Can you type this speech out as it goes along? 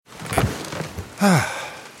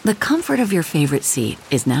The comfort of your favorite seat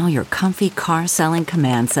is now your comfy car selling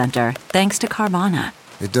command center, thanks to Carvana.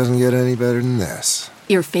 It doesn't get any better than this.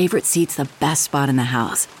 Your favorite seat's the best spot in the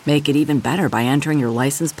house. Make it even better by entering your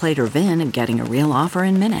license plate or VIN and getting a real offer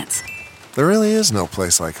in minutes. There really is no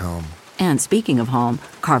place like home. And speaking of home,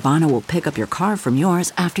 Carvana will pick up your car from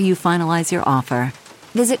yours after you finalize your offer.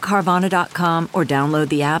 Visit Carvana.com or download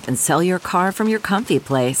the app and sell your car from your comfy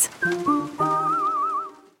place.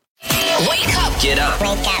 Wake up. Get up.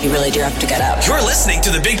 Wake up. You really do have to get up. You're listening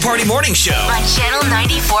to the Big Party Morning Show On Channel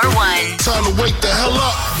 94.1. Time to wake the hell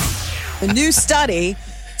up. A new study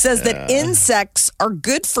says that insects are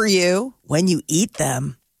good for you when you eat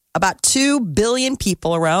them. About 2 billion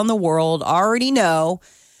people around the world already know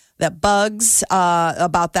that bugs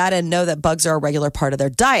about that and know that bugs are a regular part of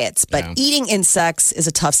their diets. But eating insects is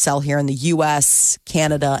a tough sell here in the U.S.,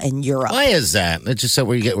 Canada, and Europe. Why is that? It's just that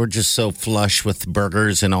we're just so flush with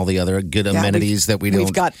burgers and all the other good amenities that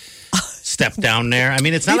we've got step down there. I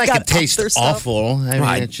mean, it's not like it tastes awful. I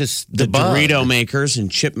mean, it's just the bug. Dorito makers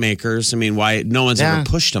and chip makers. I mean, why no one's ever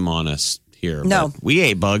pushed them on us here? No. But we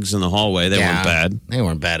ate bugs in the hallway. They weren't bad. They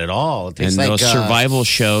weren't bad at all. It And tastes like, those survival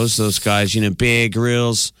shows, those guys, big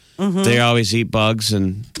grills, they always eat bugs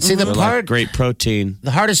and See, the they're part- like great protein.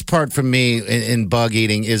 The hardest part for me in bug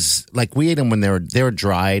eating is like we ate them when they were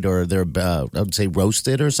dried or they're I would say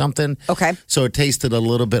roasted or something. Okay. So it tasted a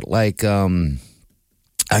little bit like a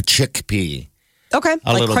chickpea. Okay,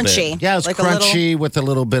 A like little crunchy. bit. Yeah, it's like crunchy with a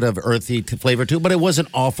little bit of earthy flavor too, but it wasn't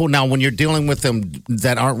awful. Now, when you're dealing with them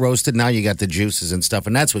that aren't roasted, now you got the juices and stuff,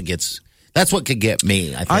 and that's what could get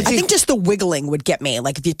me. I I think just the wiggling would get me.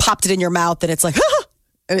 Like if you popped it in your mouth and it's like,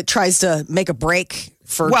 and it tries to make a break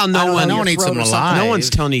for. Well, no one eats them throat or something. alive. No one's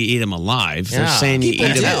telling you to eat them alive. They're saying you People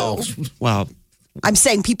eat them. do. Well, I'm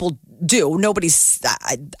saying people do. Nobody's.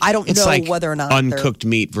 I don't it's know like whether or not uncooked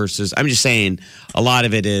meat versus. I'm just saying a lot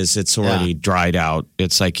of it is it's already dried out.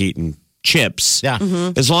 It's like eating chips. Yeah.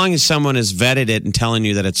 As long as someone has vetted it and telling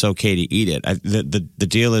you that it's okay to eat it. The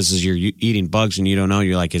deal is you're eating bugs and you don't know.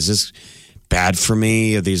 You're like, is this bad for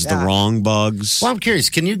me? Are these the wrong bugs? Well, I'm curious.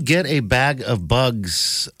 Can you get a bag of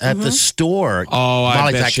bugs at the store? Oh, I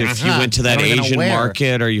Molly's bet like, you if you went to that I don't even know Asian where.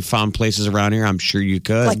 market or you found places around here, I'm sure you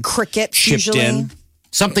could. like crickets Shipped usually. in.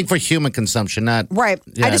 Something for human consumption, not Right.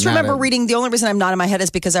 Yeah, I just not remember a- reading. The only reason I'm not in my head is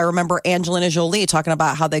because I remember Angelina Jolie talking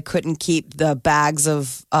about how they couldn't keep the bags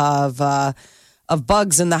of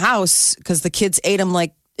bugs in the house because the kids ate them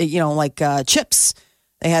like chips.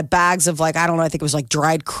 They had bags of I don't know, I think it was like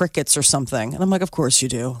dried crickets or something. And I'm like, of course you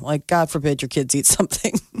do. Like, God forbid your kids eat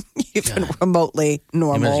something even remotely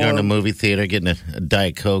normal. Imagine going to a movie theater, getting a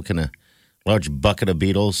Diet Coke and a large bucket of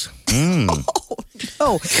Beetles.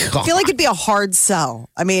 Oh, I feel like it'd be a hard sell.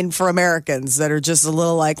 I mean, for Americans that are just a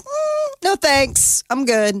little like, no thanks, I'm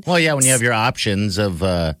good. Well, yeah, when you have your options of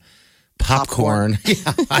popcorn. Yeah,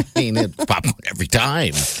 I mean, it's popcorn every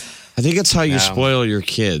time. I think it's how you spoil your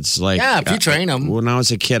kids. If you train them. When I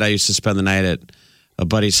was a kid, I used to spend the night at a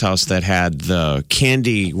buddy's house that had the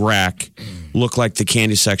candy rack look like the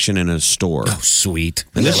candy section in a store. Oh, sweet.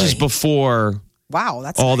 And this is before Wow,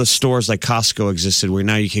 that's all the stores like Costco existed where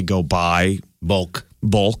now you could go buy bulk.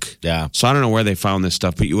 Yeah. So I don't know where they found this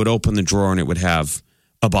stuff, but you would open the drawer and it would have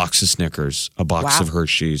a box of Snickers, a box of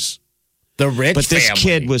Hershey's. The rich But this family.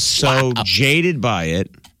 kid was so jaded by it.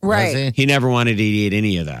 right. He never wanted to eat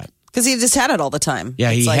any of that. Because he just had it all the time.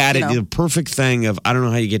 Yeah, he It's like, had you it. know. The perfect thing of, I don't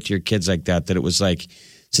know how you get to your kids like that it was like,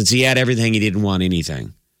 since he had everything, he didn't want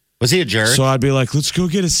anything. Was he a jerk? So I'd be like, let's go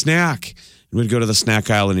get a snack. And we'd go to the snack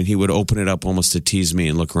aisle and he would open it up almost to tease me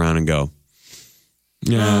and look around and go,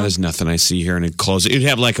 yeah, there's nothing I see here. And he'd close it. He'd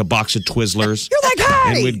have like a box of Twizzlers. You're like,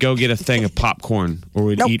 hey! And we'd go get a thing of popcorn or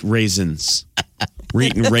we'd eat raisins. We're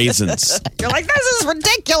eating raisins. You're like, this is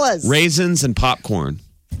ridiculous. Raisins and popcorn.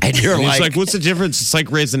 and you're And like, it's like, what's the difference? It's like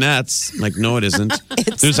Raisinets. I'm like, no, it isn't.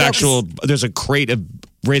 There's a crate of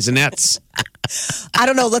Raisinets. I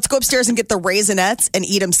don't know. Let's go upstairs and get the Raisinets and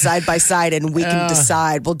eat them side by side, and we can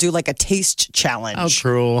decide. We'll do like a taste challenge. how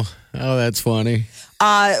cruel. Oh, that's funny.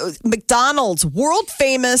 McDonald's, world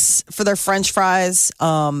famous for their French fries,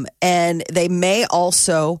 and they may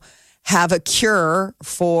also have a cure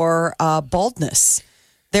for baldness.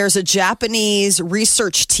 There's a Japanese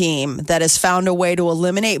research team that has found a way to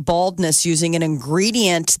eliminate baldness using an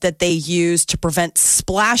ingredient that they use to prevent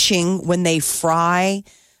splashing when they fry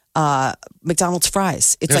McDonald's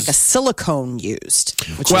fries. It's like a silicone used.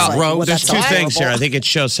 Which is like, There's that's two things here. horrible. I think it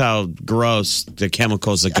shows how gross the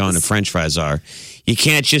chemicals that go into French fries are. You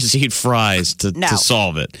can't just eat fries to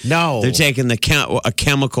solve it. No. They're taking a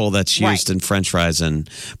chemical that's used Right. in French fries.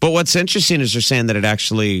 But what's interesting is they're saying that it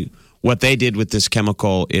actually what they did with this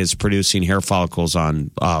chemical is producing hair follicles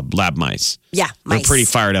on lab mice. Yeah, They're mice. pretty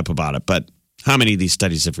fired up about it. But how many of these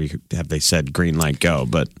studies have they said green light go?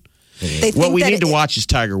 But They what think we that need to watch is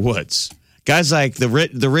Tiger Woods. Guys like the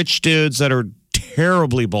rich dudes that are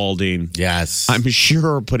terribly balding. Yes. I'm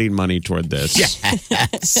sure are putting money toward this.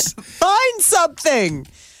 Find something.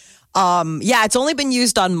 It's only been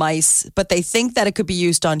used on mice, but they think that it could be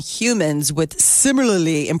used on humans with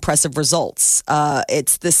similarly impressive results.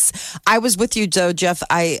 It's this. I was with you, Joe, Jeff.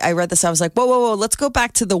 I read this. I was like, whoa. Let's go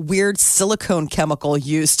back to the weird silicone chemical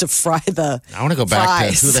used to fry the I want to go back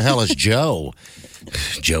fries. to who the hell is Joe?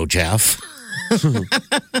 Joe Jeff.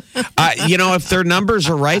 If their numbers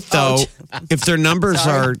are right, though, if their numbers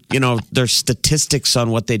are, their statistics on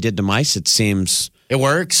what they did to mice, it seems It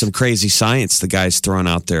works. some crazy science the guy's throwing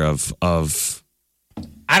out there of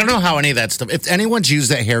I don't know how any of that stuff. If anyone's used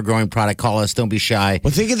that hair growing product, call us. Don't be shy.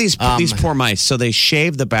 Well, think of these poor mice. So they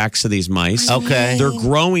shave the backs of these mice. Okay. They're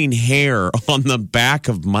growing hair on the back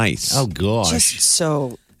of mice. Oh gosh. Just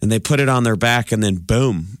so. And they put it on their back, and then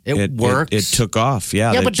boom, It works. It took off.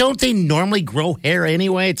 Yeah. Yeah, but don't they normally grow hair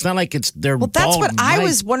anyway? It's not like it's their. Well, that's bald what I mice.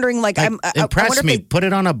 was wondering. Like, I wonder impress if me. they- Put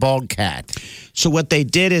it on a bald cat. So what they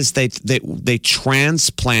did is they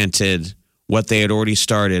transplanted what they had already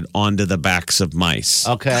started onto the backs of mice.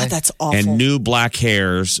 Okay. God, that's awful. And new black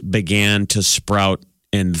hairs began to sprout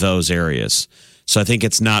in those areas. So I think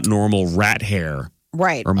it's not normal rat hair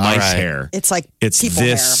right. or mice right. hair. It's like It's people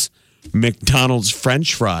this McDonald's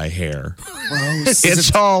French fry hair. Gross.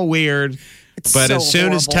 It's all weird. It's But so as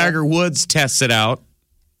soon as horrible. Tiger Woods tests it out,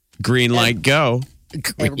 green light go.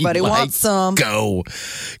 Everybody Green wants some. Go.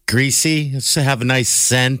 Greasy. Let's have a nice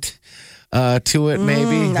scent to it,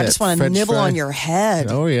 maybe. I just want to nibble on your head.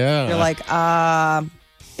 Oh, yeah. You're like,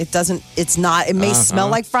 it doesn't, it's not, it may smell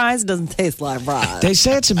like fries, it doesn't taste like fries. They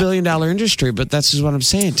say it's $1 billion industry, but that's just what I'm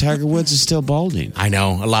saying. Tiger Woods is still balding. I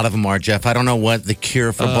know. A lot of them are, Jeff. I don't know what the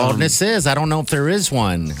cure for baldness is. I don't know if there is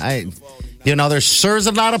one. There's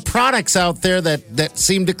a lot of products out there that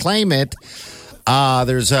seem to claim it.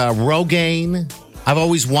 There's Rogaine. I've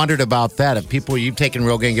always wondered about that. If people, you've taken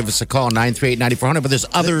Rogaine, give us a call, 938-9400. But there's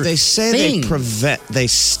other They say things. they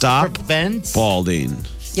stop Prevent? balding.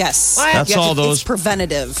 Yes. That's You have all to- those- It's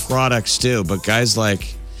preventative. Products do, but guys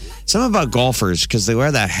like something about golfers because they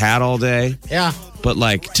wear that hat all day. Yeah. But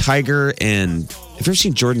like Tiger and have you ever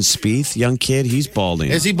seen Jordan Spieth, young kid? He's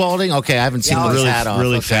balding. Is he balding? Okay, I haven't seen the really, hat off.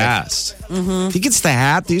 really Okay. fast? He gets the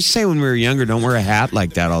hat. They used to say when we were younger, don't wear a hat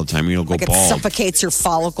like that all the time. You'll go Like it bald. suffocates your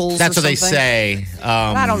follicles. That's or what they something. say.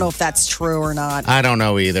 I don't know if that's true or not. I don't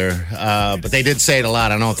know either. But they did say it a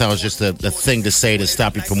lot. I don't know if that was just the thing to say to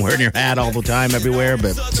stop you from wearing your hat all the time everywhere.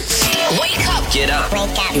 But Wake up Get up.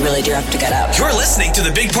 You really do have to get up. You're listening to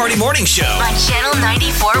the Big Party Morning Show. On Channel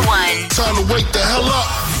 94.1. Time to wake the hell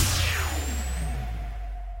up.